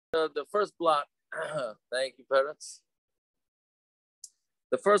the first blot. Thank you, parents.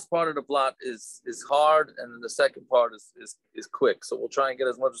 The first part of the blot is hard, and then the second part is quick. So we'll try and get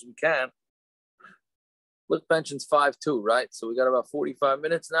as much as we can. Look, pensions 5-2, right? So we got about 45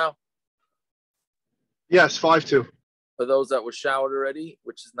 minutes now. Yes, 5-2. For those that were showered already,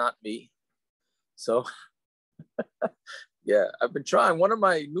 which is not me. So, yeah, I've been trying. One of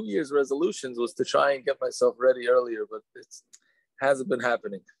my New Year's resolutions was to try and get myself ready earlier, but it hasn't been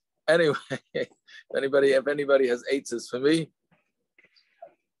happening. Anyway, if anybody has eights for me,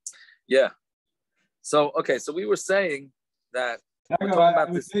 yeah. So, okay, so we were saying that I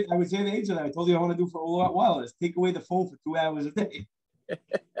would say the age of that. I told you I want to do for a while is take away the phone for 2 hours a day.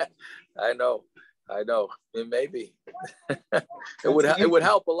 I know. Maybe it would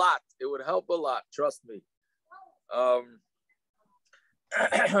help a lot. It would help a lot. Trust me.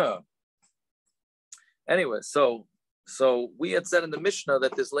 Anyway, so we had said in the Mishnah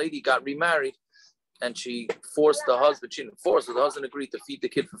that this lady got remarried, and she forced the husband. She didn't force it. The husband agreed to feed the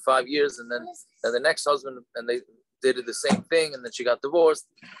kid for 5 years, and then the next husband, and they did the same thing, and then she got divorced,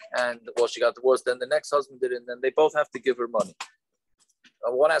 she got divorced. Then the next husband did it, and then they both have to give her money.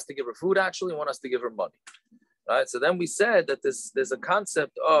 One has to give her food, actually. One has to give her money. All right. So then we said that there's a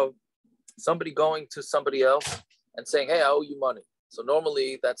concept of somebody going to somebody else and saying, "Hey, I owe you money." So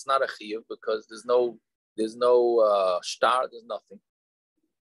normally that's not a chiyuv because there's no shtar, there's nothing.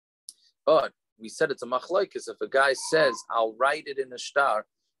 But we said it's a machlokes. If a guy says, "I'll write it in a shtar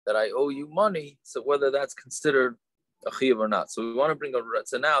that I owe you money," so whether that's considered a chiyuv or not. So we want to bring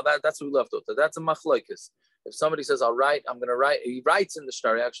so now that's what we left with. That's a machlokes. If somebody says, I'm going to write, he writes in the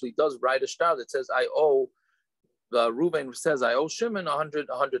shtar, he actually does write a shtar that says, I owe, Reuben says, I owe Shimon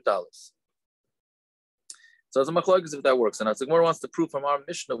 $100. So it's a machlokes if that works. And the Gemara wants to prove from our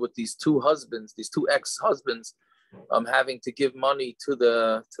Mishnah with these two husbands, these two ex-husbands, having to give money to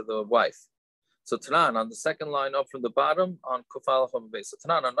the wife. So Tanan, on the second line up from the bottom, on Kufal Chambay. So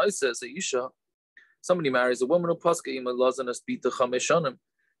Tanan, on Noise says, somebody marries a woman who paska ima lazana spita chameshonim.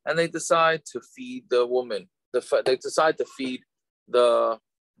 And they decide to feed the woman. They decide to feed the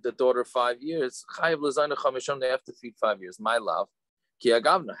daughter 5 years. They have to feed 5 years. My love.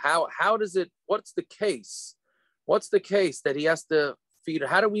 How does it? What's the case? What's the case that he has to feed her?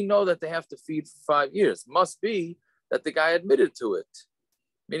 How do we know that they have to feed for 5 years? Must be that the guy admitted to it.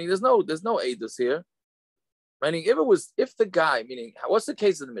 Meaning there's no edus here. Meaning if the guy, meaning what's the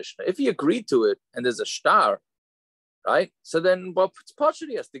case of the Mishnah? If he agreed to it and there's a shtar, right? So then,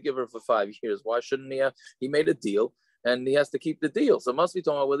 partially he has to give her for 5 years. Why shouldn't he? He made a deal, and he has to keep the deal. So it must be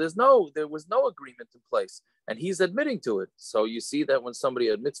talking about, there was no agreement in place, and he's admitting to it. So you see that when somebody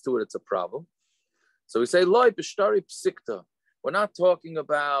admits to it, it's a problem. So we say, Loi b'shtari psikta. We're not talking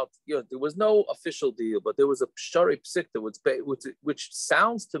about, there was no official deal, but there was a p'shtari psikta, which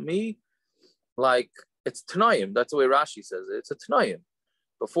sounds to me like it's Tanaim. That's the way Rashi says it. It's a Tanaim.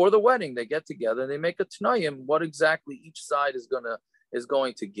 Before the wedding, they get together and they make a Tanaim, what exactly each side is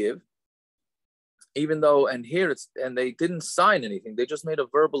going to give. Even though, and they didn't sign anything, they just made a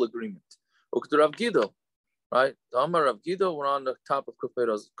verbal agreement. Rav Gidol, right? Amar Rav Gidol, we're on the top of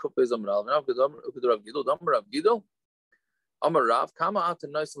Kupez Amar Rav Gidol, Amar Rav Gidol, Amar Rav, Kama ata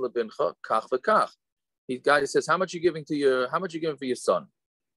nois lebincha, kach v'kach. He guy says, how much are you giving for your son?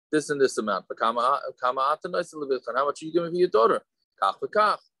 This and this amount. Kama ata nois lebincha, how much are you giving for your daughter? Kach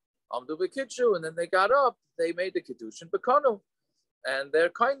v'kach. Amdu v'kitshu, and then they got up, they made the kiddushin b'kanu, and they're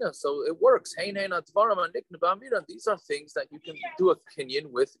kind of, so it works. Hein hein atvaram aniknu b'amiran. These are things that you can do a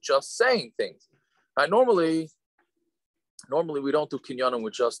kinyan with just saying things. Normally we don't do kinyanim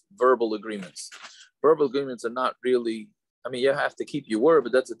with just verbal agreements. Verbal agreements are not really, you have to keep your word,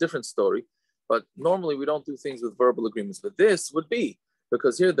 but that's a different story. But normally we don't do things with verbal agreements. But this would be,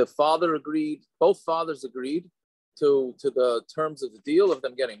 because here the father agreed, both fathers agreed to the terms of the deal of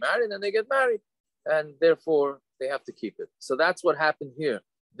them getting married, and then they get married, and therefore they have to keep it. So that's what happened here.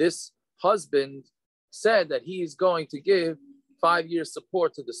 This husband said that he is going to give 5 years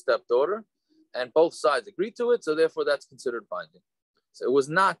support to the stepdaughter, and both sides agreed to it, so therefore that's considered binding. So it was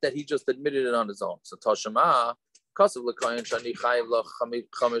not that he just admitted it on his own. So Tashama,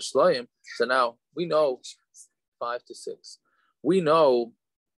 so now we know 5 to 6. We know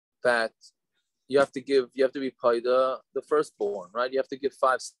that you have to be paida the firstborn, right? You have to give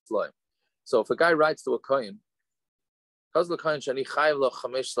 5 slaim. So if a guy writes to a kohen, he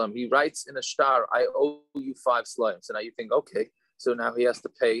writes in a shtar, I owe you 5 slaim. So now you think, okay, so now he has to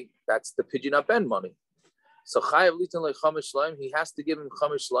pay, that's the pidyon ben money. So he has to give him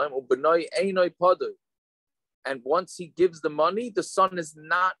chamesh slaim, and once he gives the money, the son is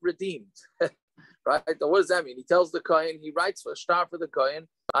not redeemed. Right? So what does that mean? He tells the kohen, he writes a shtar for the kohen,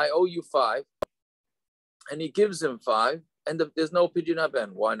 I owe you 5, and he gives him 5, and there's no pidyon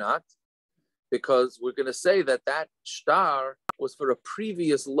haben. Why not? Because we're going to say that shtar was for a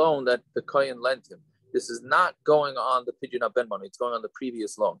previous loan that the kohen lent him. This is not going on the pidyon haben money. It's going on the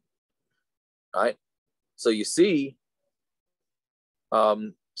previous loan, right? So you see,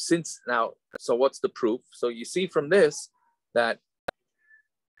 so what's the proof? So you see from this that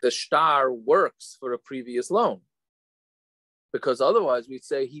the shtar works for a previous loan, because otherwise we'd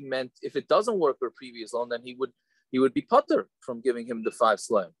say he meant if it doesn't work for a previous loan, then he would be putter from giving him the 5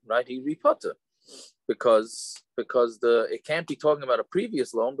 slam, right? He'd be putter because it can't be talking about a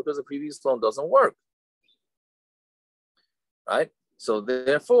previous loan because a previous loan doesn't work, right? So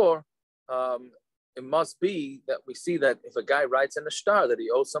therefore, it must be that we see that if a guy writes in a shtar that he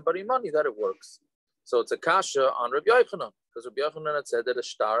owes somebody money, that it works. So it's a kasha on Rabbi Yochanan, because Rabbi Yochanan had said that a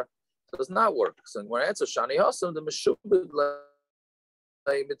shtar does not work. So when I answer Shani Hasam, the meshubed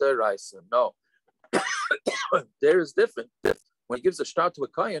no. There is different. When he gives a shtar to a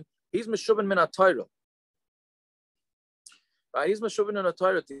kohen, he's meshubed min Torah. Right? He's meshubed in a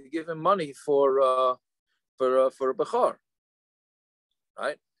Torah to give him money for a bechor.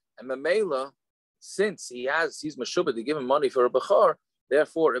 Right? And Mamela, since he's meshubed to give him money for a bechor,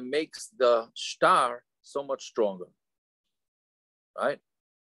 therefore it makes the shtar so much stronger. Right?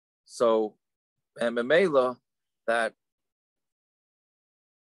 So, and Mamela, that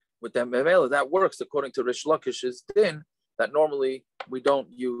with that Mamela, that works according to Rish Lakish's din, that normally we don't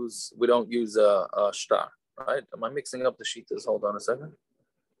use a shtar. Right? Am I mixing up the shitas? Hold on a second.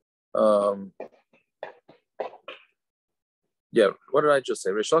 Yeah, what did I just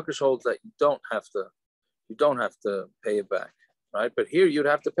say? Rish Lakish holds that you don't have to pay it back, right? But here you'd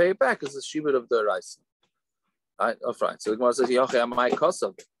have to pay it back as a shibud of the rice. Right? Oh, fine. So the Gemara says,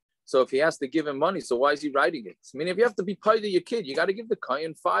 so if he has to give him money, so why is he writing it? I mean, if you have to be paid to your kid, you got to give the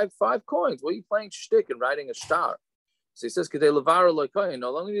kohen five coins. What are you playing shtick and writing a shtar? So he says, the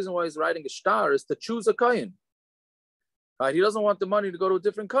only reason why he's writing a shtar is to choose a kohen. Right? He doesn't want the money to go to a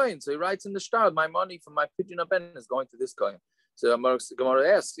different kohen, so he writes in the shtar, my money from my pidyon haben is going to this kohen. So Gemara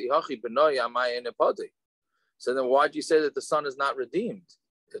asks, so then why do you say that the son is not redeemed?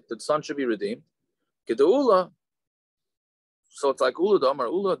 That the son should be redeemed? So it's like Ula Damar,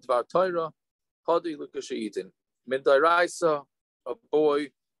 Ula Dvar Torah, Padi Lukashayitin. Midairaisa, a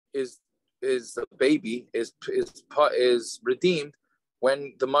boy is a baby, is redeemed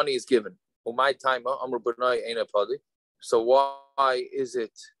when the money is given. My time, Amr Bernay ain't a Padi. So why is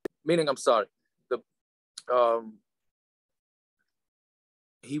it? Meaning, I'm sorry.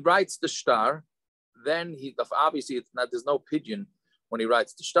 He writes the shtar, then obviously it's not. There's no pidyon when he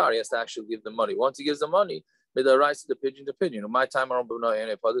writes the shtar. He has to actually give the money. Once he gives the money, the rice the pidyon to pidyon. My time,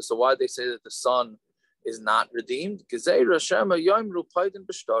 so why they say that the son is not redeemed? Because if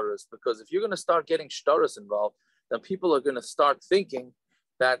you're going to start getting shtaras involved, then people are going to start thinking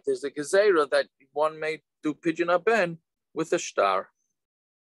that there's a gezerah that one may do pidyon haben with a shtar.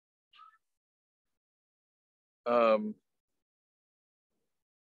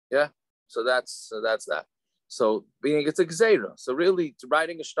 Yeah, so that's that. So being it's a gezerah. So really,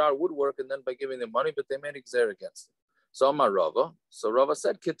 writing a shtar would work, and then by giving them money, but they made a gezerah against it. So Amar Rava. So Rava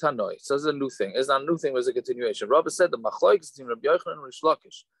said kitanoi. So it's a new thing. It's not a new thing. It was a continuation. Rava said the Machlokes Tanaim Rabbi Yochanan and Rish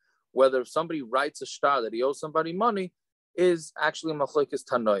Lakish, whether if somebody writes a shtar that he owes somebody money, is actually Machlokes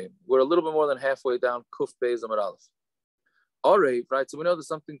Tanaim. We're a little bit more than halfway down Kuf Beis Amar Aleph. Orev, right? So we know there's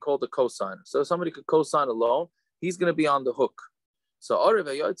something called a cosigner. So if somebody could cosign a loan, he's going to be on the hook. So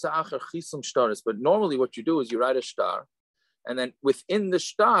but normally what you do is you write a shtar, and then within the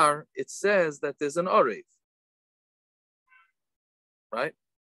shtar it says that there's an orev, right?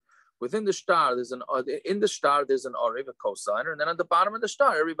 Within the shtar there's an orev, a cosigner, and then at the bottom of the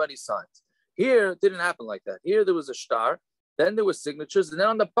shtar everybody signs. Here it didn't happen like that. Here there was a shtar, then there were signatures, and then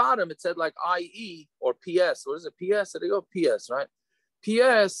on the bottom it said like IE or PS. What is it? PS? There you go. PS, right?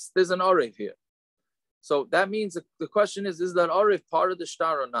 PS. There's an orev here. So that means the question is that Arif part of the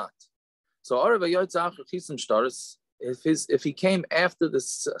shtar or not? So Arif shtaris, if he came after the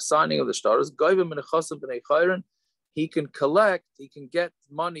signing of the shtaris, he can get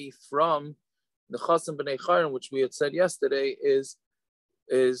money from the chasim b'nei chayrin, which we had said yesterday is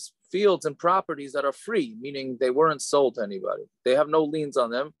fields and properties that are free, meaning they weren't sold to anybody. They have no liens on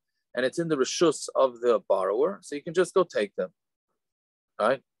them, and it's in the reshus of the borrower, so you can just go take them,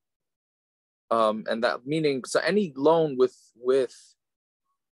 right? And that meaning, so any loan with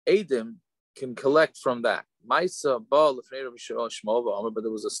Adim can collect from that. But there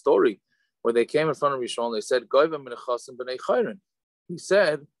was a story where they came in front of Rishon and they said, he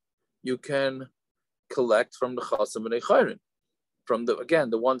said, you can collect from the chasim b'nei chayrin. from the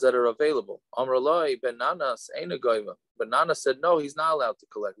ones that are available. Amrullah bananas ain't a goyva. Banana said no, he's not allowed to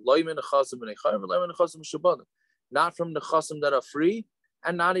collect. Not from the chasim that are free,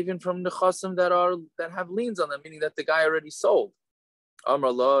 and not even from the chasim that have liens on them, meaning that the guy already sold.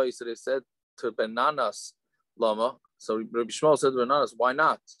 Amrullah, so they said to bananas, lama. So Rabbi Yishmael said to bananas, why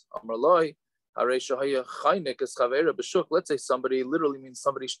not? Amrullah. Let's say somebody literally means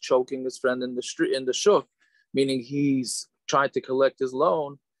somebody's choking his friend in the street in the shuk, meaning he's trying to collect his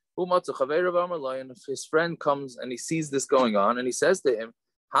loan. And if his friend comes and he sees this going on, and he says to him,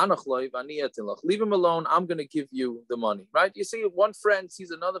 leave him alone, I'm going to give you the money. Right? You see, one friend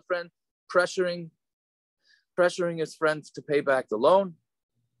sees another friend pressuring his friend to pay back the loan,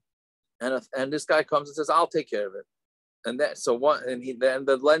 and this guy comes and says, I'll take care of it. And then then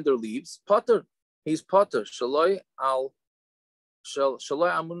the lender leaves. Potter, he's potter.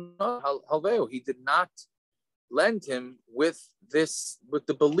 He did not lend him with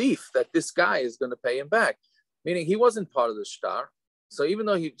the belief that this guy is going to pay him back, meaning he wasn't part of the shtar. So even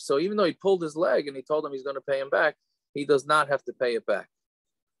though he pulled his leg and he told him he's going to pay him back, he does not have to pay it back,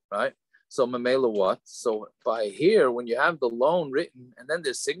 right? So mamela what? So by here, when you have the loan written and then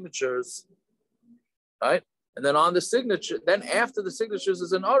there's signatures, right? And then on the signature, then after the signatures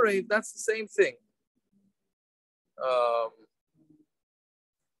is an arev, that's the same thing.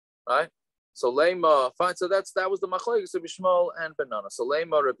 Right? So lema, fine. So that was the machlokes of yishmael and banana. So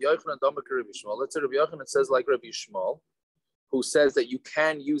lema Rabbi Yochanan Damak Rabbi Yishmael. Let's say Rabbi Yochanan says like Rabbi Yishmael, who says that you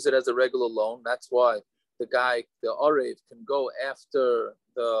can use it as a regular loan. That's why the arev, can go after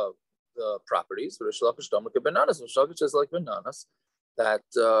the properties. Rish Lakish Damak bananas. Rish Lakish says like bananas that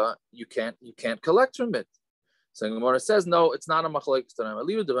you can't collect from it. So Gemara says, no, it's not a Machlokes Tanaim.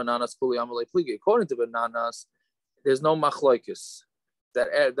 According to bananas, there's no machlokes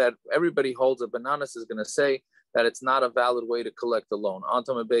that everybody holds. A bananas is going to say that it's not a valid way to collect a loan.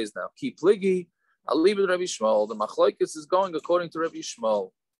 Antam Beis now. Keep pligi. I'll leave it Rabbi Yishmael. The machlokes is going according to Rabbi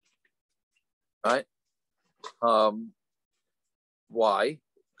Yishmael. Right? Why?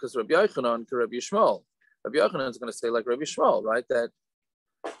 Because Rabbi Yochanan to Rabbi Yishmael. Rabbi Yochanan is going to say like Rabbi Yishmael, right? That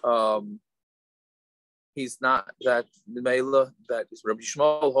he's not that mela that Rabbi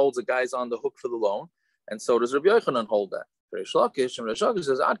Yishmael holds the guys on the hook for the loan, and so does Rabbi Yochanan hold that. Rish Lakish and Rish Lakish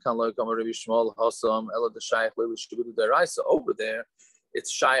says, "Ad kan lo yikam Rabbi Yishmael hasam ela d'shayach leil shibud deraisa." Over there,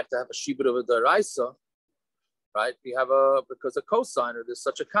 it's shayach to have a shibud of a deraisa, right? We have because a cosigner. There's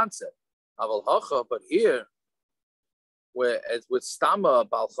such a concept. Aval hacha, but here, where as with stama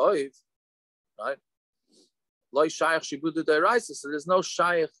bal chayiv, right? Lo shayach shibud deraisa. So there's not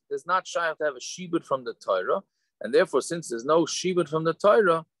shayach to have a shibud from the Torah, and therefore, since there's no shibud from the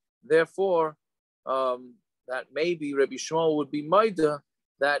Torah, therefore, that maybe Rabbi Shmuel would be maida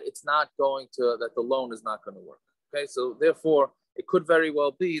that it's not going to, that the loan is not going to work. Okay, so therefore, it could very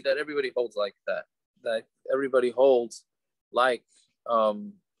well be that everybody holds like that. That everybody holds like,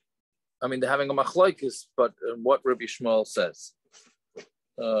 they're having a machlokes, but what Rabbi Shmuel says.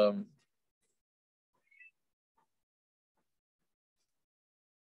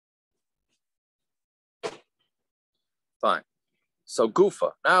 Fine. So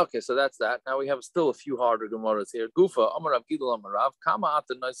Gufa. Now, okay, so that's that. Now we have still a few harder Gemaras here. Gufa, Amar Rav Gidol Amar Rav, Kama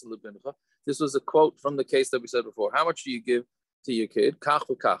Ata Naisa Lebincha. This was a quote from the case that we said before. How much do you give to your kid? Kach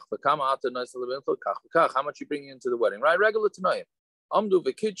v'kach. V'kama Ata Naisa Lebincha, kach v'kach. How much you bring into the wedding, right? Regular Tanaim. Amdu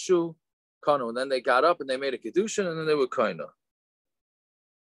v'kidshu kanu. And then they got up and they made a kedushin and then they were kaina.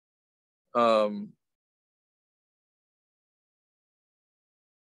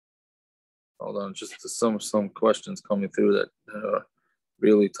 Hold on, just some questions coming through that are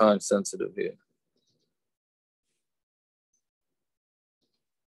really time sensitive here.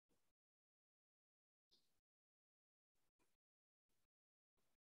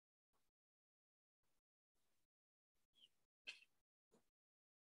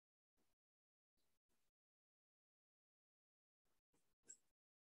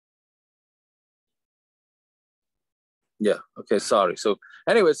 Yeah, okay, sorry. So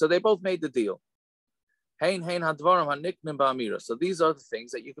anyway, so they both made the deal. So these are the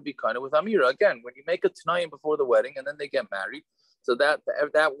things that you could be kind of with Amira. Again, when you make a Tanaim before the wedding and then they get married, so that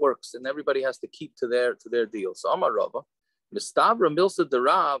works and everybody has to keep to their deal. So Amar Rava, Mistavra Milsa de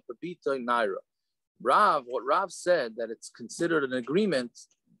Rav, Babita Naira. Rav, what Rav said that it's considered an agreement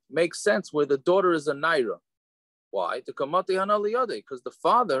makes sense where the daughter is a Naira. Why? To Kamati Hanaliyade, because the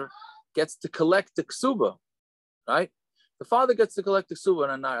father gets to collect the kesuba, right? The father gets to collect the kesuba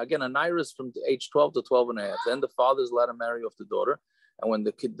and a naira. Again, a naira is from age 12 to 12 and a half. Then the father is allowed to marry off the daughter. And when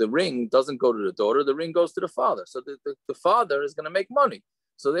the ring doesn't go to the daughter, the ring goes to the father. So the father is going to make money.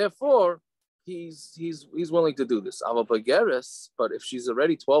 So therefore, he's willing to do this. But if she's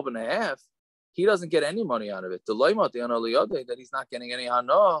already 12 and a half, he doesn't get any money out of it. The that he's not getting any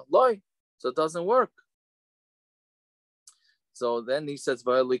hana, so it doesn't work. So then he says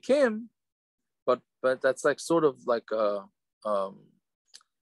v'alikim, but that's like sort of like a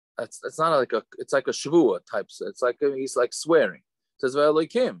it's not like it's like a shavua type. So it's like he's like swearing. It says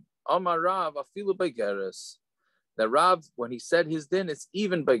v'alikim Amar Rav afilu begeres. That Rav, when he said his din, it's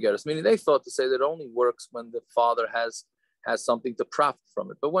even begeres, meaning they thought to say that it only works when the father has something to profit from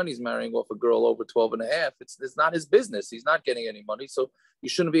it. But when he's marrying off a girl over 12 and a half, it's not his business. He's not getting any money. So you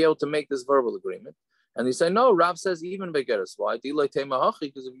shouldn't be able to make this verbal agreement. And they say, no, Rav says even begeres. Why?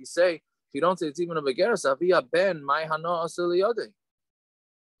 Because if you don't say it's even a begeres, avia ben my hana asiliyade.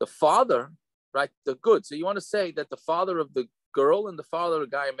 The father, right, the good. So you want to say that the father of the girl and the father of the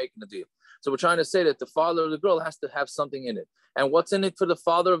guy are making a deal. So we're trying to say that the father of the girl has to have something in it. And what's in it for the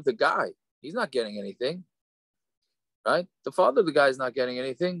father of the guy? He's not getting anything. Right? The father of the guy is not getting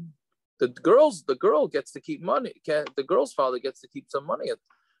anything. The girl gets to keep money. The girl's father gets to keep some money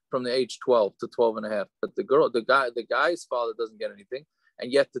from the age 12 to 12 and a half. But the guy's father doesn't get anything,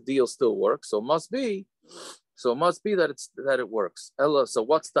 and yet the deal still works. So it must be that it works. Ella, so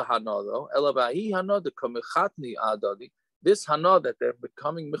what's the hana though? Ella bahi hana the kamichatni adadi. This hana that they're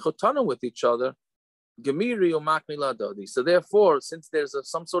becoming mechutanim with each other, gemiri umakni ladadi. So therefore, since there's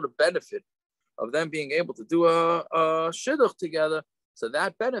some sort of benefit of them being able to do a shidduch together, so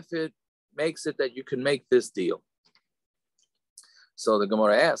that benefit makes it that you can make this deal. So the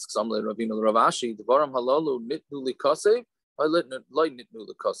Gemara asks, are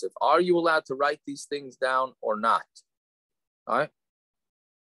you allowed to write these things down or not? All right?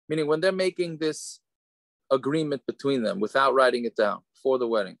 Meaning when they're making this agreement between them without writing it down for the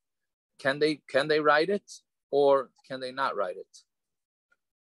wedding, can they write it or can they not write it?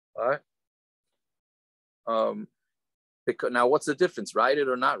 All right? Because now what's the difference? Write it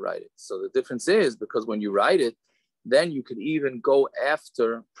or not write it? So the difference is because when you write it, then you could even go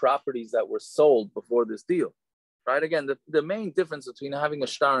after properties that were sold before this deal. Right? Again, the main difference between having a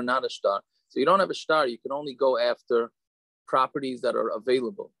shtar and not a shtar. So you don't have a shtar, you can only go after properties that are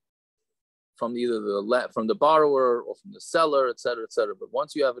available from either from the borrower or from the seller, et cetera, et cetera. But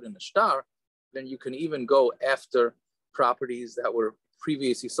once you have it in a shtar, then you can even go after properties that were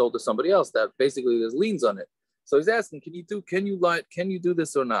previously sold to somebody else that basically there's liens on it. So he's asking, can you do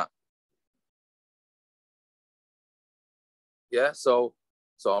this or not? Yeah, so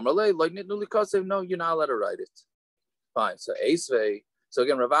Amalei, like Nitnuli Kasev, no, you're not allowed to write it. Fine. So Eisvei. So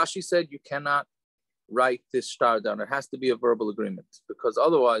again, Rav Ashi said you cannot write this shtar down. It has to be a verbal agreement because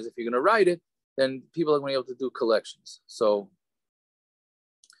otherwise, if you're going to write it, then people are going to be able to do collections. So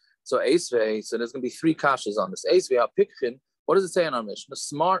Eisvei. So there's going to be three kashas on this. Eisvei ha'pikchin. What does it say in our Mishnah?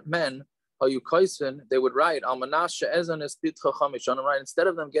 Smart men, they would write right? Instead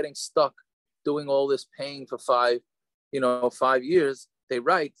of them getting stuck doing all this paying for 5 years, they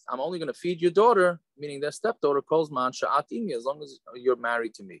write, I'm only going to feed your daughter, meaning their stepdaughter, calls man sha'atimi, as long as you're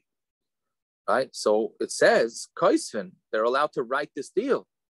married to me. Right? So it says, kaisvin, they're allowed to write this deal.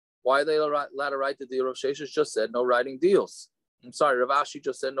 Why are they allowed to write the deal? Rav Sheshes just said no writing deals. I'm sorry, Rav Ashi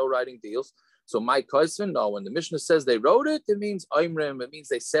just said no writing deals. So my kaisvin, no, when the Mishnah says they wrote it, it means oimrim, it means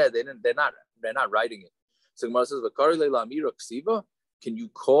they said they're not writing it. So Gemara says, V'kari leila amira ksiva, can you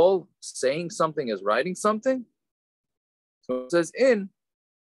call saying something as writing something? So it says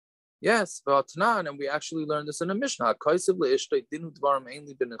yes, and we actually learned this in a Mishnah. Right?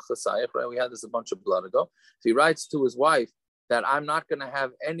 We had this a bunch of blood ago. So he writes to his wife that I'm not going to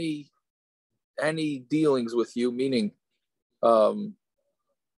have any dealings with you, meaning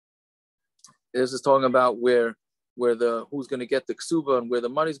this is talking about where who's going to get the kesuba and where the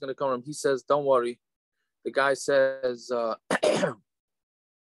money's going to come from. He says, don't worry. The guy says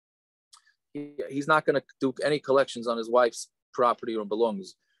he's not going to do any collections on his wife's property or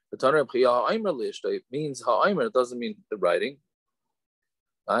belongings. The Torah means ha'aymer, it doesn't mean the writing.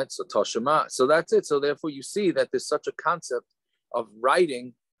 Right? So Toshima. So that's it. So therefore you see that there's such a concept of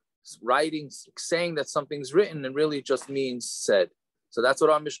writing, saying that something's written and really just means said. So that's what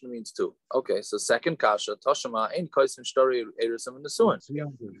our Mishnah means too. Okay, so second kasha, Toshima, ain't kaisim shtori erusim in the suin.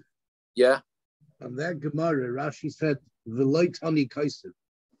 Yeah. On that Gemara, Rashi said, "V'loy tani kaisim,"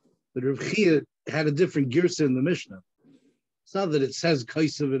 but Rav Chia had a different girsa in the Mishnah. It's not that it says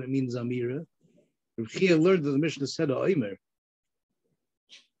kaisim and it means amira. Rav Chia learned that the Mishnah said aimer.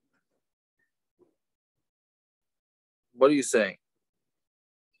 What are you saying?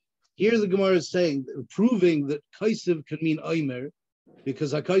 Here the Gemara is saying, proving that kaisim can mean aimer,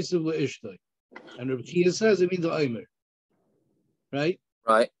 because hakaisim le'ishtoi, and Rav Chia says it means aimer. Right?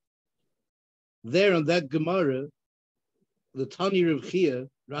 Right. there on that Gemara, the Tani Rav Chia,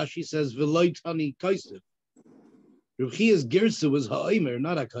 Rashi says V'loi Tani Kaisiv. Rav Chia's girsa was ha'omer,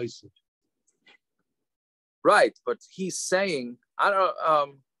 not a kaisiv. Right, but he's saying not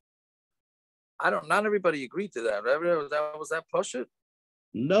everybody agreed to that. Was that Pashut?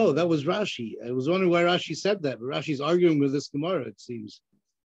 No, that was Rashi. I was wondering why Rashi said that, but Rashi's arguing with this Gemara, it seems.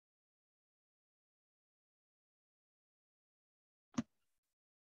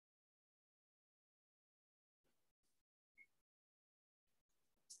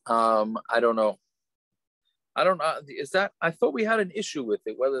 I don't know. Is that? I thought we had an issue with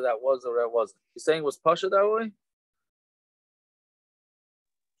it, whether that was or that wasn't. You're saying it was Pasha that way? I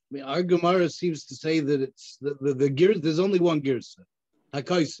mean, our Gemara seems to say that it's the gear. There's only one girsa,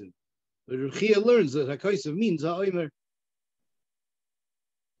 Hakaisim. But Rav Chia learns that Hakaisim means ha'omer.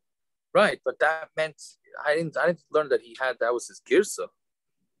 Right, but that meant I didn't learn that that was his girsa.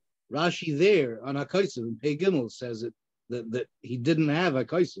 Rashi there on Hakaisim in Pei Gimel says it that he didn't have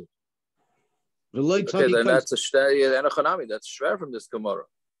Hakaisim. Okay, then that's a enochanami. That's shver from this Gemara.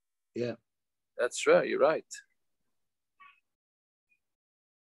 Yeah, that's shver. You're right.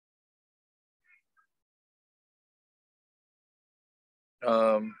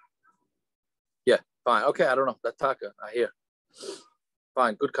 Yeah, fine. Okay, I don't know. That taka, I hear.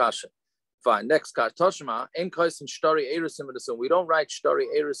 Fine, good kasha. Fine. Next kasha. Toshma in kaisin shtari erisim in the sun. We don't write shtari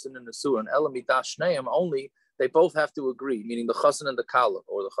erisim in the sun. And elamidash neim only. They both have to agree, meaning the chassan and the kala,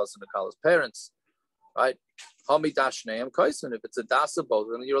 or the chassan and the kala's parents. Right? If it's a dasa both,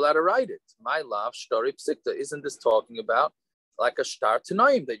 then you're allowed to write it. My love, shtari psikta. Isn't this talking about like a shtar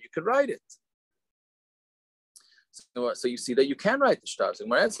tanaim that you could write it? So you see that you can write the shtar. It's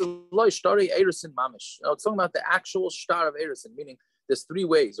talking about the actual shtar of erisin, meaning there's three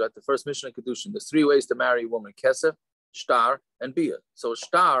ways, right? The first mission of kedushin. There's three ways to marry a woman: kesef, shtar, and bia. So a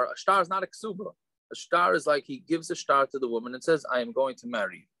star is not a kesuba. A shtar is like he gives a shtar to the woman and says, "I am going to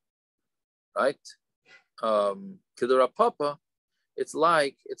marry you." Right? To the Rapapa, it's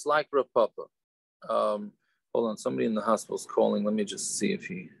like Rapapa. Hold on, somebody in the hospital is calling. Let me just see if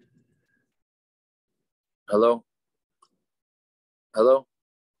he. Hello.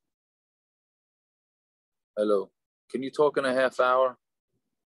 Can you talk in a half hour?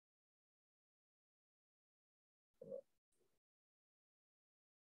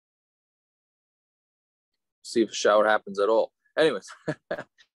 See if a shower happens at all. Anyways,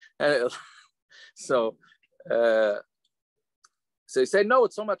 so you say no.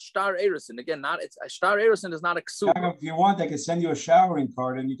 It's so much shtar erison. Again, it's shtar erison is not a kesuba. If you want, I can send you a showering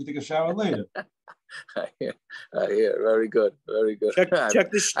card, and you can take a shower later. I hear. Very good. Check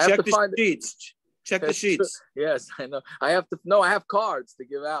the sheets. Check the sheets. Yes, I know. I have cards to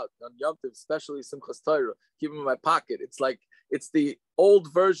give out on Yom Tov, especially Simchas Torah. Keep them in my pocket. It's the old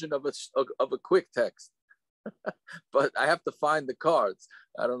version of a quick text. But I have to find the cards.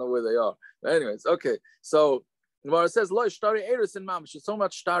 I don't know where they are. But anyways, okay. So Gemara says, "Lo shtari erisin mamish." It's so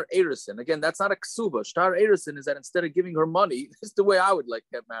much shtar erisin. Again, that's not a kesuba. Shtar erisin is that instead of giving her money, this is the way I would like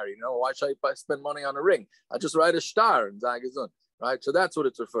get married. You know, why should I spend money on a ring? I just write a shtar and zagazun. Right. So that's what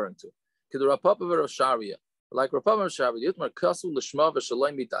it's referring to. Like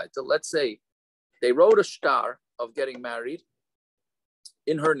let's say they wrote a shtar of getting married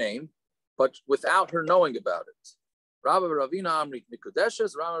in her name, but without her knowing about it. Rabbi Ravina Amrit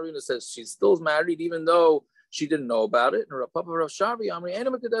Mikudeshes. Rabbi Ravina says she's still married even though she didn't know about it. And Rav Papa Rav Shavi Amri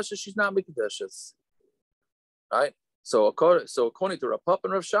Ena Mikudeshes, she's not Mikudeshes. Right? So according to Rav Papa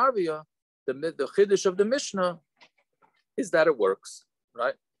and Rav Shavia, the chiddush of the Mishnah is that it works.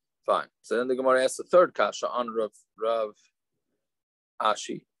 Right? Fine. So then the Gemara asks the third kasha on Rav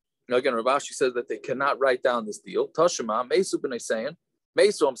Ashi. Now again, Rav Ashi says that they cannot write down this deal. Tashima, Mesu b'nei Sayin.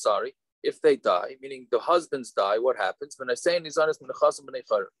 Mesu, I'm sorry. If they die, meaning the husbands die, what happens? When I say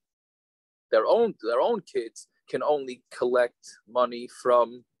their own kids can only collect money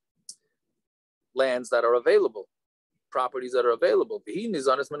from lands that are available, properties that are available.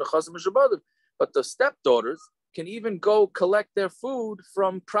 But the stepdaughters can even go collect their food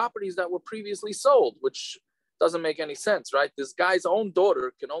from properties that were previously sold, which doesn't make any sense, right? This guy's own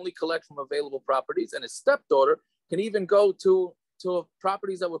daughter can only collect from available properties, and his stepdaughter can even go to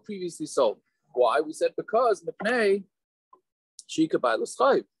properties that were previously sold. Why? We said because Mipnei, she could buy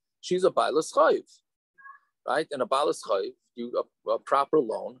l'schayv. She's a buy l'schayv, right? And a buy l'schayv, a proper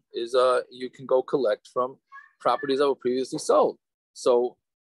loan is you can go collect from properties that were previously sold. So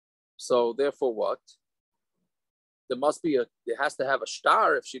therefore, what? There has to have a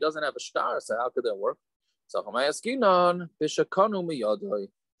shtar. If she doesn't have a shtar, so how could that work? So it's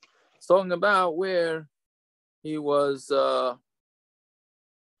talking about where he was.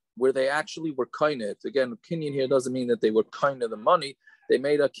 where they actually were kined. Again, kinyan here doesn't mean that they were kind of the money. They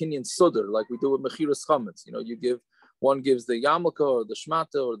made a kinyan sudr, like we do with mechiras chametz. One gives the yarmulke or the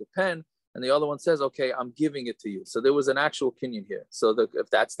shmata or the pen, and the other one says, okay, I'm giving it to you. So there was an actual kinyan here. So if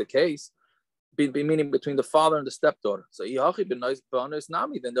that's the case, be meaning between the father and the stepdaughter. So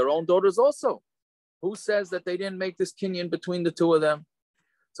then their own daughters also. Who says that they didn't make this kinyan between the two of them?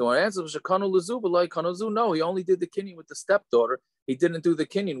 So our answer was no, he only did the kinyan with the stepdaughter. He didn't do the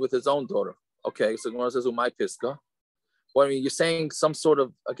kinyan with his own daughter. Okay, so Gemara says, my piska. Well, I mean, you're saying some sort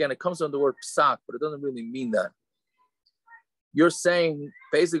of, again, it comes from the word psak, but it doesn't really mean that. You're saying,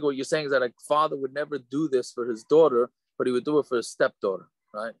 basically what you're saying is that a father would never do this for his daughter, but he would do it for his stepdaughter,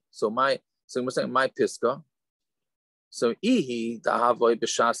 right? So we're saying my piska. So ihi da'havoi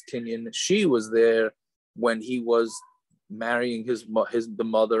b'shas kinyan, she was there when he was marrying the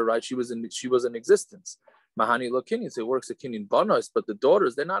mother, right? She was in existence. Mahani lo kinyan, so it works at kinyan banos, but the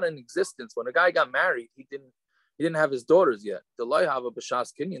daughters, they're not in existence. When a guy got married, he didn't have his daughters yet. The loy have a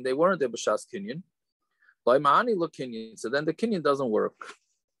b'shas kinyan, they weren't there b'shas kinyan. Mahani lo kinyan, so then the kinyan doesn't work.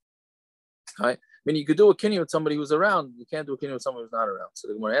 Right? I mean, you could do a kinyan with somebody who's around. You can't do a kinyan with somebody who's not around. So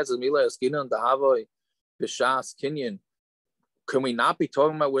the Gemara answers, Mila eskinan da'havoi b'shas kinyan. Can we not be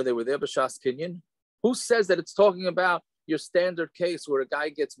talking about where they were there b'shas kinyan? Who says that it's talking about your standard case where a guy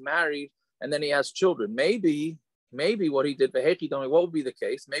gets married and then he has children? Maybe what he did, what would be the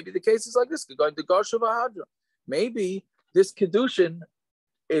case? Maybe the case is like this. Maybe this kedushin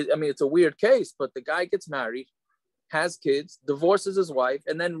is, I mean, it's a weird case, but the guy gets married, has kids, divorces his wife,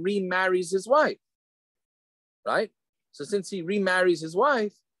 and then remarries his wife, right? So since he remarries his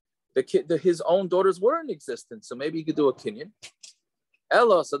wife, his own daughters were in existence. So maybe he could do a kinyan.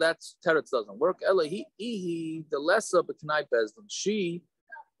 Ella, so that's teretz doesn't work. Ella, the lesser b'tanai bezdin. She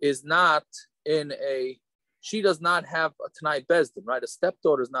does not have a tanai bezdin, right? A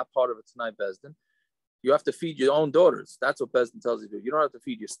stepdaughter is not part of a tanai bezdin. You have to feed your own daughters. That's what bezdin tells you to do. You don't have to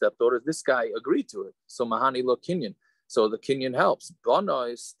feed your stepdaughters. This guy agreed to it. So mahani lo kinyan. So the kinyan helps.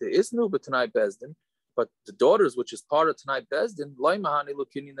 Bonois, there is no b'tanai bezdin, but the daughters, which is part of tanai bezdin, loy mahani lo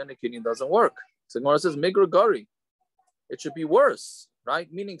kinyan, then the kinyan doesn't work. So Gemara says migra gari. It should be worse.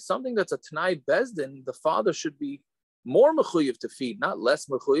 Right? Meaning something that's a Tanai Bezdin, the father should be more mechuyev to feed, not less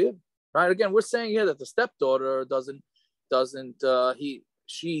mechuyev. Right? Again, we're saying here that the stepdaughter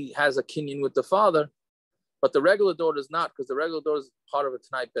she has a kinyan with the father, but the regular daughter is not, because the regular daughter is part of a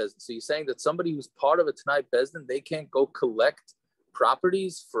Tanai Bezdin. So you're saying that somebody who's part of a Tanai Bezdin, they can't go collect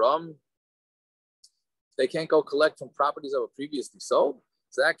properties from properties that were previously sold?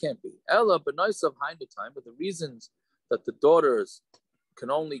 So that can't be. Ella, but nice of hind time, but the reasons that the daughters can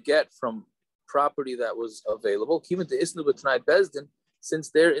only get from property that was available. Even to Isnu b'Tanai Bezdin, since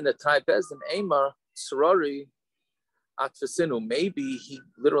they're in the Tanai Bezdin, Eimar Sarari Atfasinu. Maybe he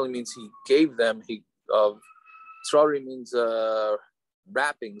literally means he gave them. Sarari means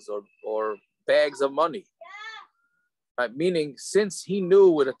wrappings or bags of money. Right? Meaning, since he knew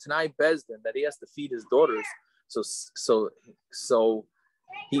with a Tanai Bezdin that he has to feed his daughters, so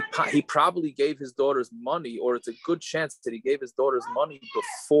he probably gave his daughters money, or it's a good chance that he gave his daughters money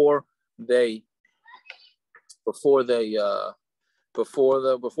before he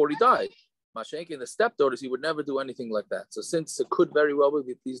died. Mashenki and the stepdaughters, he would never do anything like that. So since it could very well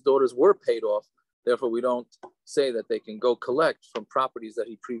be that these daughters were paid off, therefore we don't say that they can go collect from properties that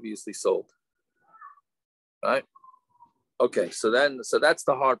he previously sold. Right? Okay, so that's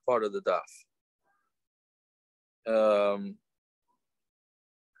the hard part of the daf.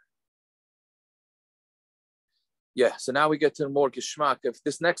 Yeah, so now we get to the more geshmak. If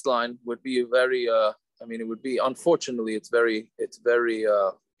this next line would be very, it would be, unfortunately, it's very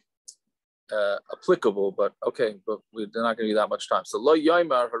applicable, but okay, but we're not going to give that much time. So lo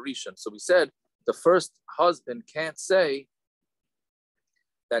yoymar harishan. So we said the first husband can't say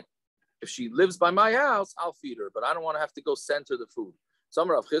that if she lives by my house, I'll feed her, but I don't want to have to go send her the food.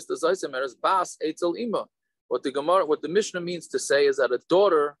 What the Mishnah means to say is that a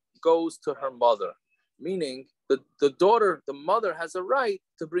daughter goes to her mother, meaning the mother has a right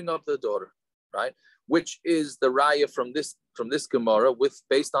to bring up the daughter, right? Which is the raya from this Gemara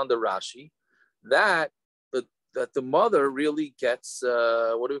based on the Rashi, that the mother really gets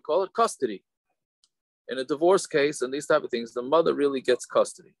custody. In a divorce case and these type of things, the mother really gets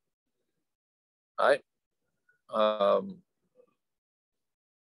custody, right?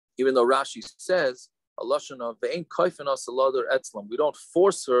 Even though Rashi says we don't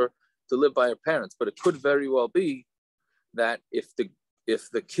force her to live by her parents, but it could very well be that if the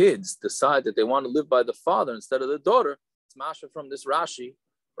kids decide that they want to live by the father instead of the daughter, it's masha from this Rashi,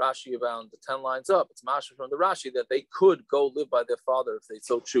 Rashi around the 10 lines up. It's Masha from the Rashi that they could go live by their father if they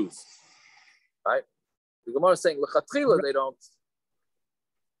so choose. Right? The Gemara is saying, L'chatchila, they don't.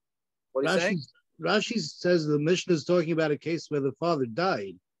 What are you saying? Rashi says the Mishnah is talking about a case where the father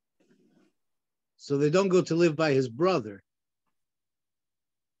died. So they don't go to live by his brother.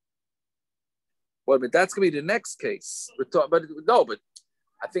 Well, but that's going to be the next case. But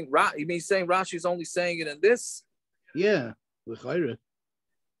I think you mean saying Rashi's only saying it in this? Yeah.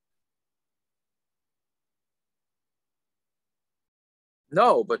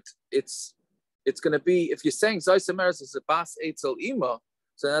 No, but it's going to be, if you're saying Zaysameres is a Bas Eitzel Ima,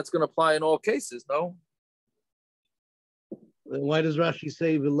 so that's going to apply in all cases, no? Then why does Rashi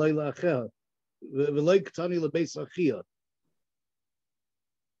say V'loi la'acheh? V'loi k'tani l'beis achiyah?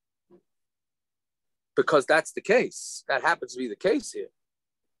 Because that's the case. That happens to be the case here.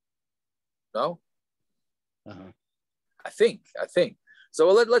 No? Uh-huh. I think. So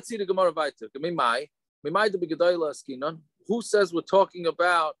let's see the Gemara Vayter. Who says we're talking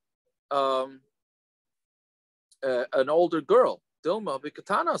about an older girl? Dilma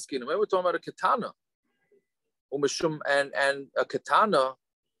b'katana skinim. Maybe we're talking about a katana. And a katana.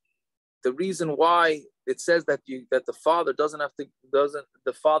 The reason why it says that the father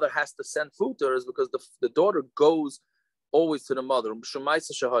the father has to send food to her is because the daughter goes always to the mother.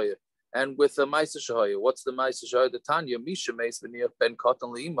 And with the Maisa Shahaya, what's the Maisa Shahaya? The Tanya Misha Meis Ben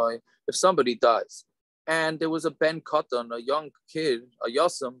Katan Leimai. If somebody dies, and there was a Ben Katan, a young kid, a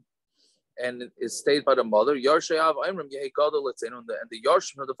Yasam, and is stayed by the mother, Yarshayav Imram Yehi Gadol, let's say, and the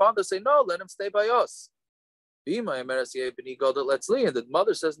Yarshim of the father say, no, let him stay by us. And the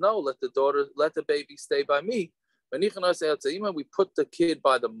mother says, no, let the baby stay by me. We put the kid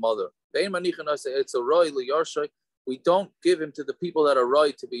by the mother. We don't give him to the people that are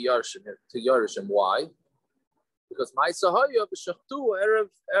right to be Yarshim, to Yarshim. Why? Because my Sahaya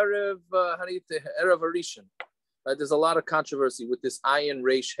Erev Harishan. Right? There's a lot of controversy with this Ayin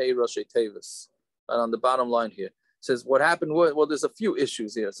Reish Hey Rosh Tevis. And on the bottom line here, it says what happened. Well, there's a few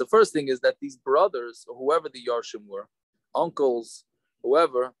issues here. So first thing is that these brothers, or whoever the Yarshim were, uncles,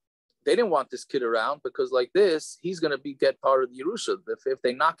 whoever, they didn't want this kid around because like this, he's going to get part of the Yerusha. If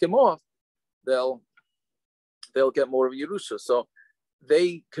they knock him off, they'll get more of a Yerusha. So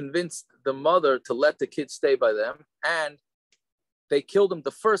they convinced the mother to let the kid stay by them, and they killed him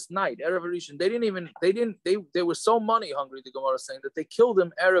the first night, Erev Harishan. They were so money hungry, the Gemara is saying, that they killed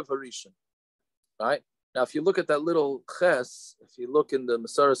him Erev Harishan. Right? Now, if you look at that little ches, if you look in the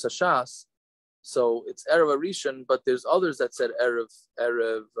Masaras Hashas, so it's Erev Harishan, but there's others that said Erev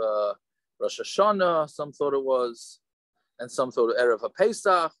Rosh Hashanah, some thought it was, and some thought Erev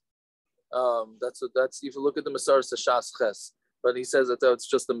HaPesach. That's if you look at the Masaras Hashas ches, but he says that it's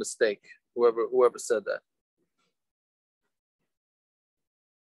just a mistake. Whoever said that,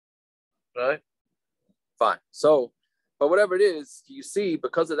 right? Fine. So, but whatever it is, you see,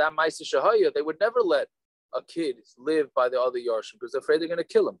 because of that Ma'aseh Shahaya, they would never let a kid live by the other Yarshim because they're afraid they're going to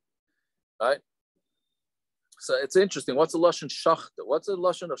kill him, right? So it's interesting. What's the lashon shachta? What's the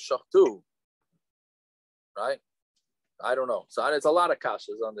lashon of shachtu? Right? I don't know. So it's a lot of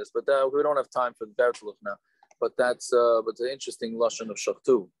kashas on this, but we don't have time for the Bertuluk now. But that's but the interesting lashon of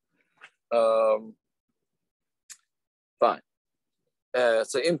shachtu. Fine.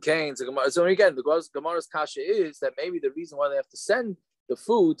 So Im Kain, so again, the Gemara's kasha is that maybe the reason why they have to send the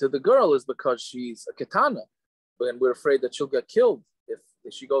food to the girl is because she's a katana, and we're afraid that she'll get killed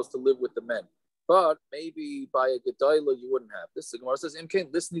if she goes to live with the men. But maybe by a gedayla you wouldn't have this. The Gemara says Im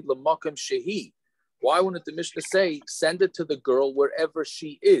Kain lisni l'makam shehi. Why wouldn't the Mishnah say send it to the girl wherever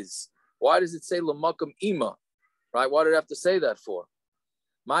she is? Why does it say l'makam ima? Right? Why did it have to say that for?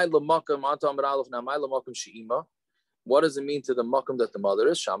 My l'makam antam aleph now. My l'makam she'ima. What does it mean to the makam that the mother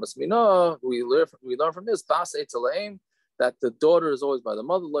is? Shamas mina. We learn from this bas eitalaim that the daughter is always by the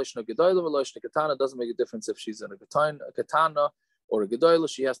mother. Loishna gedayla, loishna katana. Doesn't make a difference if she's in a katana or a gedayla.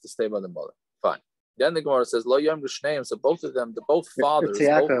 She has to stay by the mother. Fine. Then the Gemara says lo yom rishneim. So both of them, both fathers,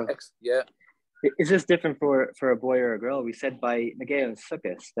 yeah. Is this different for a boy or a girl? We said by Negeo and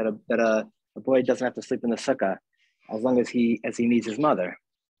Sukkot that a boy doesn't have to sleep in the sukkah as long as he needs his mother.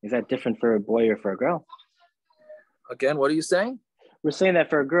 Is that different for a boy or for a girl? Again, what are you saying? We're saying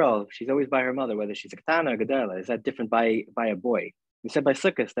that for a girl, she's always by her mother, whether she's a katana or gedela. Is that different by a boy? We said by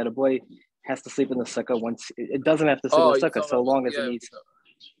sukkahs that a boy has to sleep in the sukkah once. It doesn't have to sleep in the sukkah so long as it needs.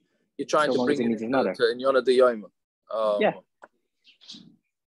 You're trying to bring it to Inyana de Yomi. Yeah.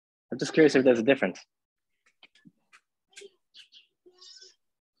 I'm just curious if there's a difference.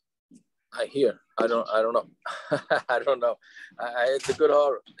 I hear. I don't know. I don't know. It's a good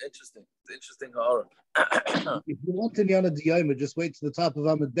horror. Interesting. It's interesting horror. If you want to be on a diyoma, just wait to the top of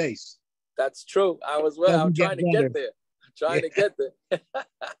Amud base. That's true. I'm trying to get there. To get there.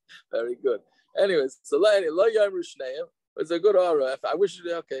 Very good. Anyways, so lo yom shneim. It's a good horror. I wish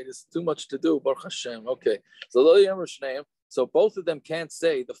there's too much to do. Baruch Hashem. Okay. So lo yom shneim. So both of them can't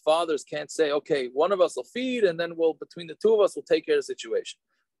say, the fathers can't say, okay, one of us will feed, and then between the two of us, we'll take care of the situation.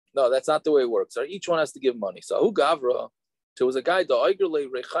 No, that's not the way it works. So each one has to give money. So who gavra? There was a guy,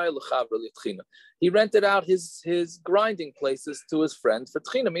 he rented out his grinding places to his friend for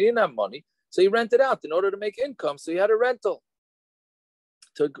tchina. He didn't have money, so he rented out in order to make income. So he had a rental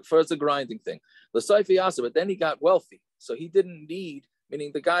for the grinding thing. But then he got wealthy, so he didn't need,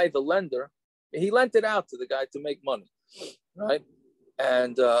 meaning the guy, the lender, he lent it out to the guy to make money, right?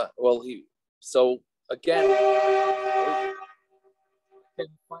 And so again, I can't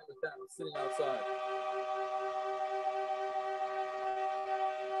fight with that. I'm sitting outside.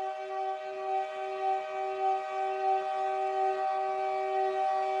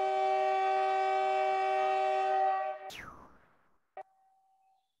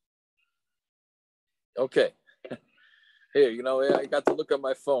 Okay. Here, I got to look at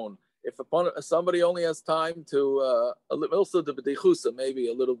my phone. If somebody only has time to, also the b'dechusa, maybe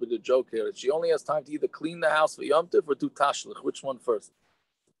a little bit of joke here. She only has time to either clean the house for Yom Tov or do tashlich. Which one first?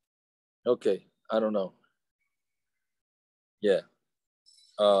 Okay, I don't know. Yeah.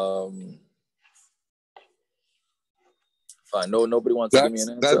 Fine. No, nobody wants to give me an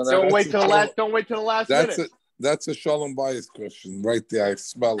answer on that. Don't wait till the last minute. That's a shalom bias question right there. I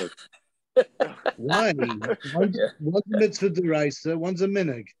smell it. Why? One's a mitzvah deraisa, one's a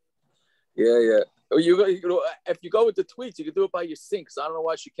minig. Yeah. If you go with the tweets, you can do it by your sink. So I don't know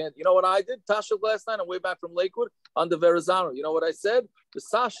why she can't. You know what I did? Tashlich last night on way back from Lakewood on the Verrazano. You know what I said? The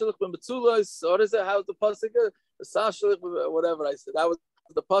Sashlich b'metzulah is, what is it? How's the pasuk? The Sashlich, whatever I said. That was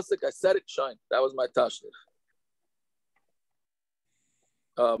the pasuk. I said it, shine. That was my Tashlich.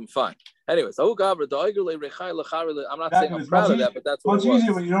 Fine. Anyways, I'm not saying I'm proud of that, but that's what it was. Much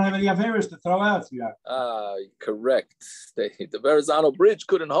easier when you don't have any Averis to throw out. Correct. The Verrazano Bridge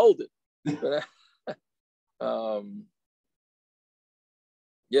couldn't hold it.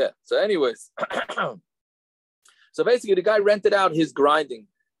 Yeah. So anyways, so basically the guy rented out his grinding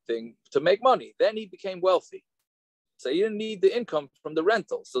thing to make money. Then he became wealthy. So he didn't need the income from the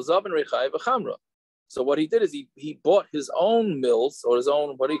rental. So Zav and Rechai v'chamra. So what he did is he bought his own mills, or his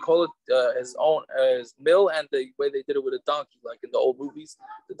own, what do you call it? His mill, and the way they did it with a donkey, like in the old movies,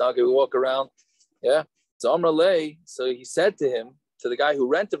 the donkey would walk around. Yeah. So Amrale, so he said to him, to the guy who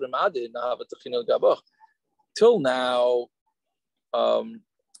rented him, till now,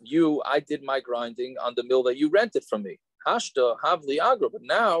 I did my grinding on the mill that you rented from me. Hashta havli agra, but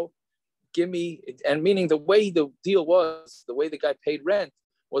now give me, and meaning the way the deal was, the way the guy paid rent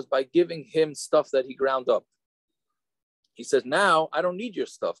was by giving him stuff that he ground up. He says, now I don't need your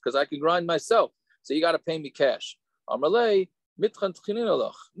stuff because I can grind myself. So you got to pay me cash. Amrale,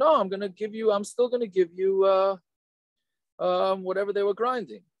 no, I'm still going to give you whatever they were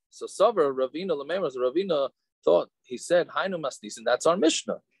grinding. So Savar, Ravina thought, he said, Hainu Masnis, and that's our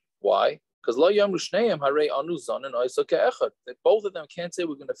Mishnah. Why? Because Lo Yom Rushneim Hare Anu Zon and Oisa Ke'echad. Both of them can't say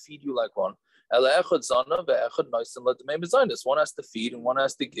we're going to feed you like one. One has to feed and one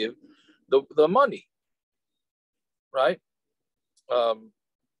has to give the money, right?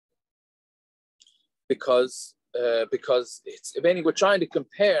 Because it's, if any, we're trying to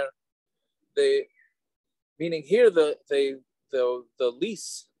compare meaning here the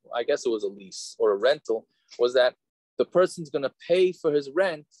lease, I guess it was a lease or a rental, was that the person's going to pay for his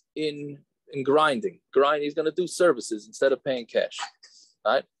rent in grinding. He's going to do services instead of paying cash,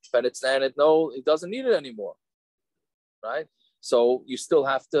 right? But it doesn't need it anymore, right? So you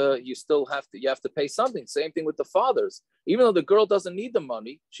have to pay something. Same thing with the fathers. Even though the girl doesn't need the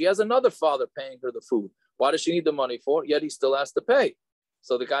money, she has another father paying her the food. Why does she need the money for? Yet he still has to pay.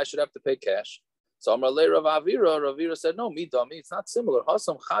 So the guy should have to pay cash. So Rav Avira said, no, it's not similar.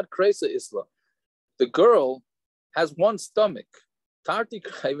 Hasam chad kresa isla. The girl has one stomach. Tarti,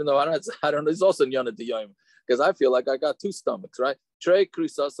 even though I don't know, it's also in Yana Diyayim, because I feel like I got two stomachs, right? Trey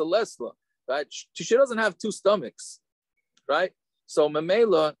krisa lesla, right? She doesn't have two stomachs, right? So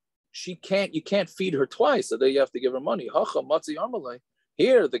Mamela, you can't feed her twice, so then you have to give her money. Hacha matzi armalei.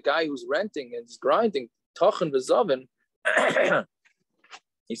 Here, the guy who's renting and is grinding, tachan v'zavin,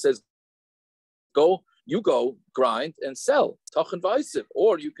 he says, go grind and sell, tachan v'aisiv,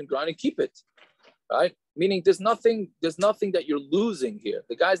 or you can grind and keep it, right? Meaning there's nothing that you're losing here.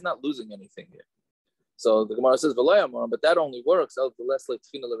 The guy's not losing anything here. So the Gemara says, but that only works.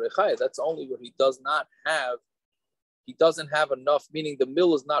 That's only where he doesn't have enough, meaning the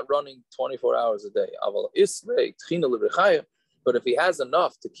mill is not running 24 hours a day. But if he has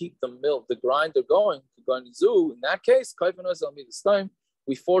enough to keep the grinder going, in that case,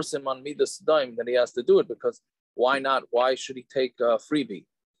 we force him on midas daim that he has to do it, because why not? Why should he take a freebie?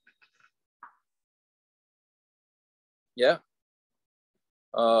 Yeah.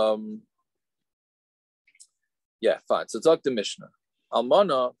 Yeah, fine. So it's like the Mishnah.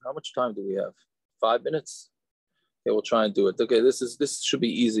 Almana, how much time do we have? 5 minutes? Okay, we'll try and do it. Okay, this should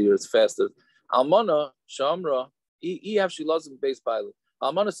be easier. It's faster. Almana, Shamra, he actually loves him base pilot.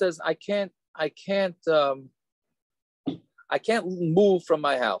 Almana says, I can't move from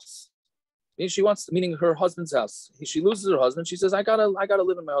my house. She wants, meaning her husband's house. She loses her husband. She says, I gotta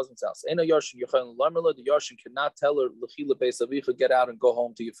live in my husband's house. The Yarshin cannot tell her, get out and go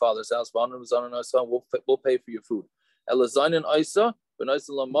home to your father's house. We'll pay for your food.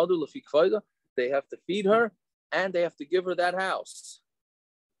 They have to feed her and they have to give her that house.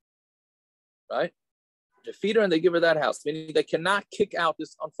 Right? They feed her and they give her that house. Meaning they cannot kick out.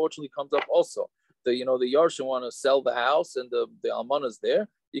 This unfortunately comes up also. The Yarshin want to sell the house and the Almana's there.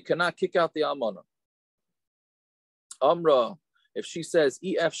 You cannot kick out the almana. Amra, if she says,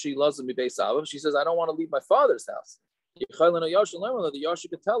 if she loves me based out, she says, I don't want to leave my father's house. The Yarshin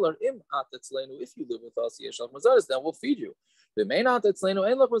could tell her, if you live with us, then we'll feed you. If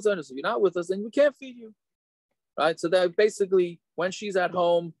you're not with us, then we can't feed you. Right? So that basically, when she's at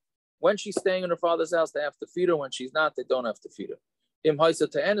home, when she's staying in her father's house, they have to feed her. When she's not, they don't have to feed her. If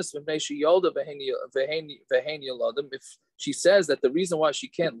she says that the reason why she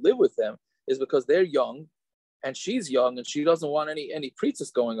can't live with them is because they're young and she's young and she doesn't want any preachers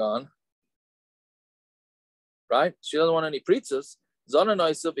going on, right? She doesn't want any preachers. Then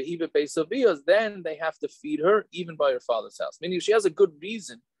they have to feed her even by her father's house. Meaning if she has a good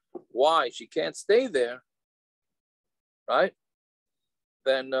reason why she can't stay there, right?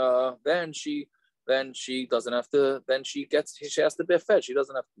 Then she doesn't have to, she has to be fed. She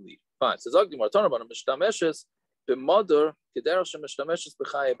doesn't have to leave. Fine. So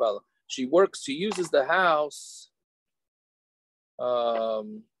she works, she uses the house.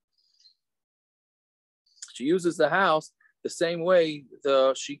 She uses the house the same way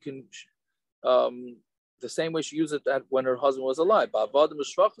the same way she used it when her husband was alive. The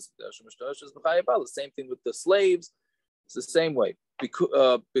same thing with the slaves. It's the same way.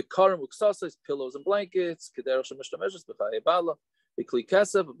 Pillows and blankets.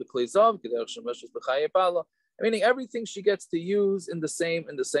 Meaning everything she gets to use in the same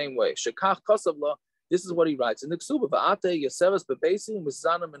way. This is what he writes in the kesuba.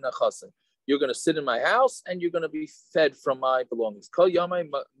 You're going to sit in my house and you're going to be fed from my belongings. All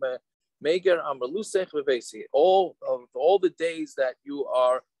the days that you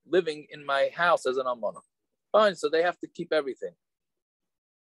are living in my house as an almana. Fine, so they have to keep everything.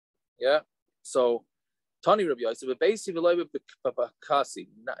 Yeah. So Tani Rabbi Yosef,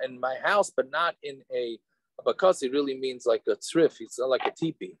 in my house, but not in a bakasi. Really means like a trif. It's not like a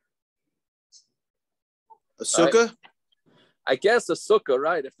teepee. A sukkah? Right? I guess a sukkah,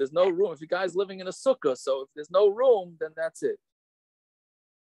 right? If there's no room, if you guys living in a sukkah, so if there's no room, then that's it.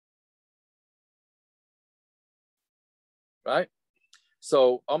 Right?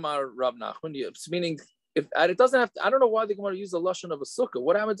 So Omar Rav Nachman, meaning if it doesn't have to, I don't know why they're going to use the lashon of a sukkah.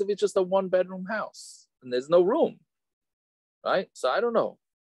 What happens if it's just a 1-bedroom house and there's no room? Right? So I don't know.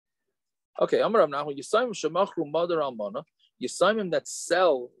 Okay, Omar Rav Nachman, Yisayim shemachru mother almana. Yisayim that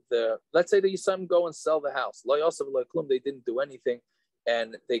sell the, let's say the Yisayim go and sell the house. They didn't do anything,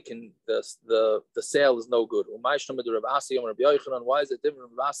 and they can the sale is no good. Why is it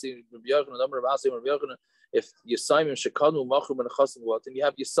different? If Yisayim shekanu machru benachassim, and you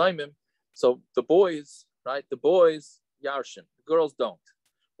have Yisayim, so the boys, right? The boys yarshin, the girls don't.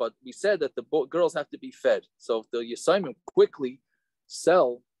 But we said that the girls have to be fed. So if the Yisayim quickly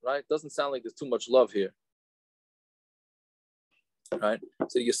sell, right? Doesn't sound like there's too much love here. Right,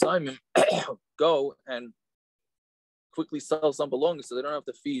 so Yisayim go and quickly sell some belongings, so they don't have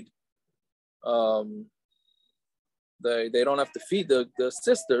to feed. They don't have to feed the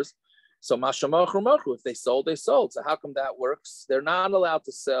sisters. So if they sold, they sold. So how come that works? They're not allowed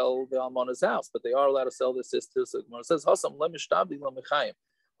to sell the almana's house, but they are allowed to sell their sisters. So it says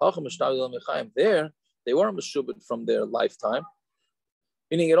there they weren't meshubed from their lifetime.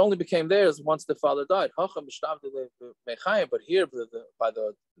 Meaning it only became theirs once the father died. But here, by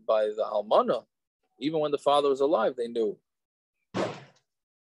the almana, even when the father was alive, they knew.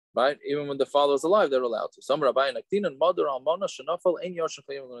 Right? Even when the father was alive, they're allowed to. Some rabbi and mother almana shenafal ein yarshin.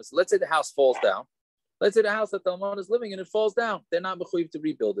 Let's say the house falls down, Let's say the house that the almana is living in, it falls down. They're not mechuyev to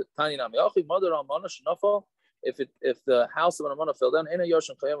rebuild it. If the house of an almana fell down, I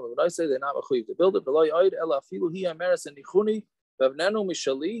say they're not mechuyev to build it.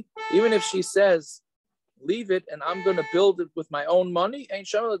 Even if she says, leave it and I'm going to build it with my own money, they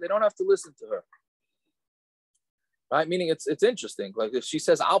don't have to listen to her. Right? Meaning it's interesting. Like if she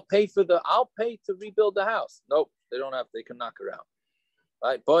says, I'll pay to rebuild the house. Nope, they don't have, they can knock her out.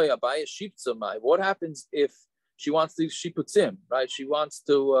 Right? What happens if she wants to, she puts in, right? She wants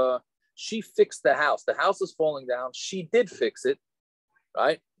to, she fixed the house. The house is falling down. She did fix it,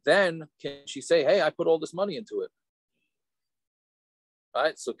 right? Then can she say, hey, I put all this money into it?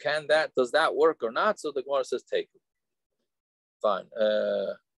 Right? So does that work or not? So the Gemara says, take it. Fine.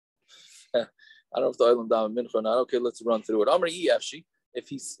 I don't know if the Olam Dam Mincha or not. Okay, let's run through it.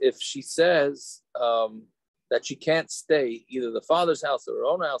 If she says that she can't stay either the father's house or her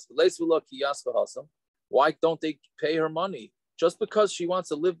own house, why don't they pay her money? Just because she wants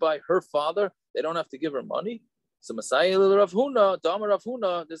to live by her father, they don't have to give her money? So Messiah Rav Huna, Dama Rav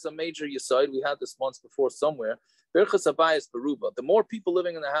Huna, this is a major yisod. We had this once before somewhere. Birchas Abayis Baruba. The more people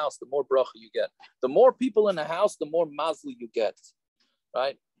living in the house, the more bracha you get. The more people in the house, the more mazli you get.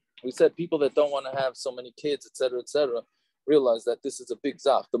 Right? We said people that don't want to have so many kids, etc., realize that this is a big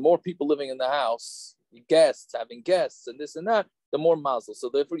zach. The more people living in the house, having guests, and this and that, the more mazel. So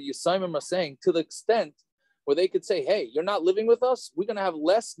therefore, Yisaimim are saying to the extent where they could say, hey, you're not living with us, we're going to have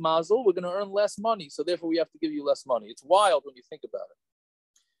less mazel, we're going to earn less money, so therefore we have to give you less money. It's wild when you think about it,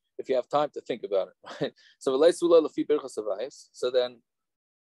 if you have time to think about it. Right? So then,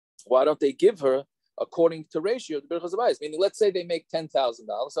 why don't they give her according to ratio of the birchas habayis? Meaning, let's say they make $10,000,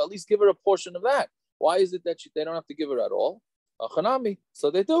 so at least give her a portion of that. Why is it that they don't have to give her at all? So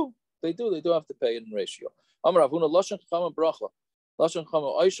they do have to pay it in ratio.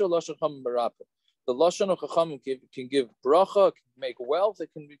 The lashon of chachamim can give bracha, can make wealth, it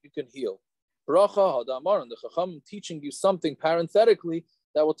can heal. Bracha hadamar, and the chachamim teaching you something parenthetically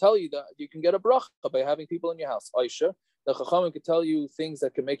that will tell you that you can get a bracha by having people in your house. Aisha, the chachamim can tell you things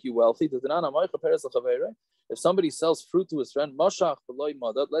that can make you wealthy. If somebody sells fruit to his friend, mashach v'loy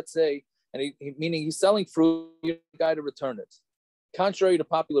madad, let's say, and meaning he's selling fruit, you're the guy to return it. Contrary to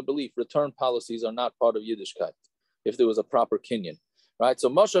popular belief, return policies are not part of Yiddishkeit. If there was a proper kinyan. Right, so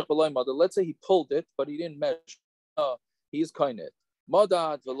mashach v'loy madad. Let's say he pulled it, but he didn't measure. He is kainet.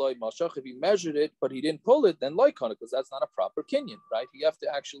 Madad v'loy mashach. If he measured it, but he didn't pull it, then loy kainet, because that's not a proper kinyan. Right, you have to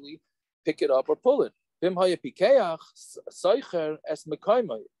actually pick it up or pull it.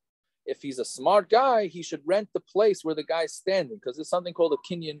 If he's a smart guy, he should rent the place where the guy's standing, because there's something called a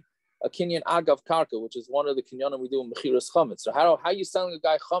kinyan agav karka, which is one of the kinyanim we do in mechiras chametz. So how are you selling a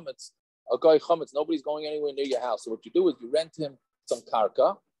guy chametz? Nobody's going anywhere near your house. So what you do is you rent him some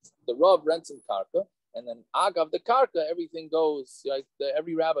karka, the Rav rents some karka, and then agav the karka, everything goes, like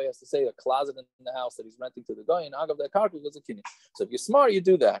every rabbi has to say a closet in the house that he's renting to the guy, and agav the karka goes a kinyan. So if you're smart, you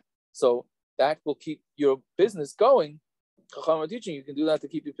do that. So that will keep your business going. Chacham are teaching you can do that to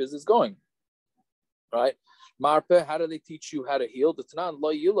keep your business going. Right? Marpe, how do they teach you how to heal? The Tanan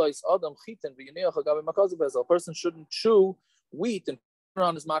lo yilois adam chitin v'yineach agav makazav. A person shouldn't chew wheat and put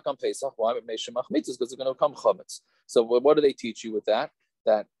on his makam pesach. Why? Because it's going to become chametz. So what do they teach you with that?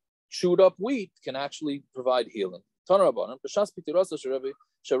 That chewed up wheat can actually provide healing. When Rebbe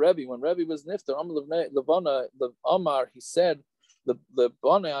was nifter, Amar, he said, the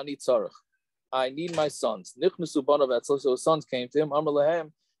bane ani tzarech, I need my sons. So his sons came to him. Amar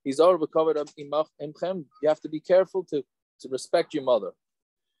lehem, you have to be careful to respect your mother.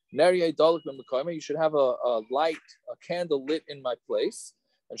 You should have a light, a candle lit in my place.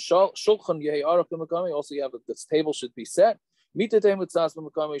 And shulchan yehi arach b'mekame. Also, you have this table should be set. Mitatem mitzas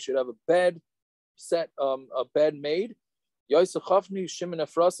b'mekame. You should have a bed set, a bed made. Yosef chafni shimon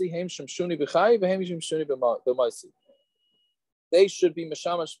efrasi heim shemshuni b'chai v'heim shemshuni b'maisi. They should be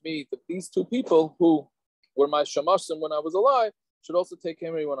meshamash me. That these two people who were my shamashim when I was alive should also take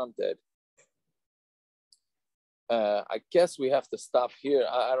care of me when I'm dead. I guess we have to stop here.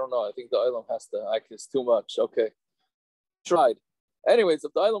 I don't know. I think the Olam has to. It's too much. Okay, tried. Anyways,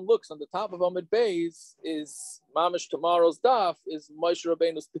 if the Olam looks on the top of Amud Beis is Mamish tomorrow's daf is Moshe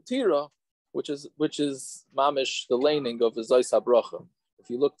Rabbeinu's Petira, which is Mamish the laning of the Zos HaBracha. If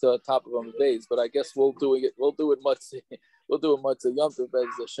you look to the top of Amud Beis, but I guess we'll do it much. We'll do it much Yom Tov Bez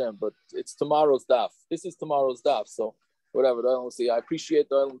Hashem, but it's tomorrow's daf. This is tomorrow's daf, so whatever. The Olam see. I appreciate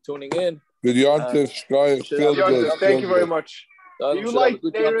the Olam tuning in. Good Yom Tov, thank you very much. Do you like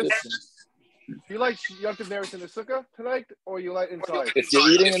Yom Tov Neris in the sukkah tonight, or you like inside? If you're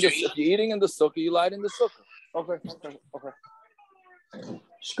eating in the sukkah, you light in the sukkah. Okay.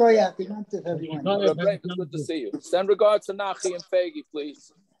 Shkoyak, everyone. It's good to see you. Send regards to Nachi and Fegi,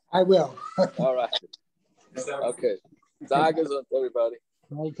 please. I will. All right. Okay. Zagazund, everybody.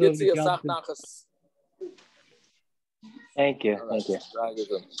 Yitzi Yasach Nachas. Thank you. Right. Thank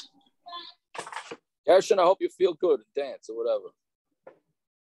you. Gershon, I hope you feel good and dance or whatever.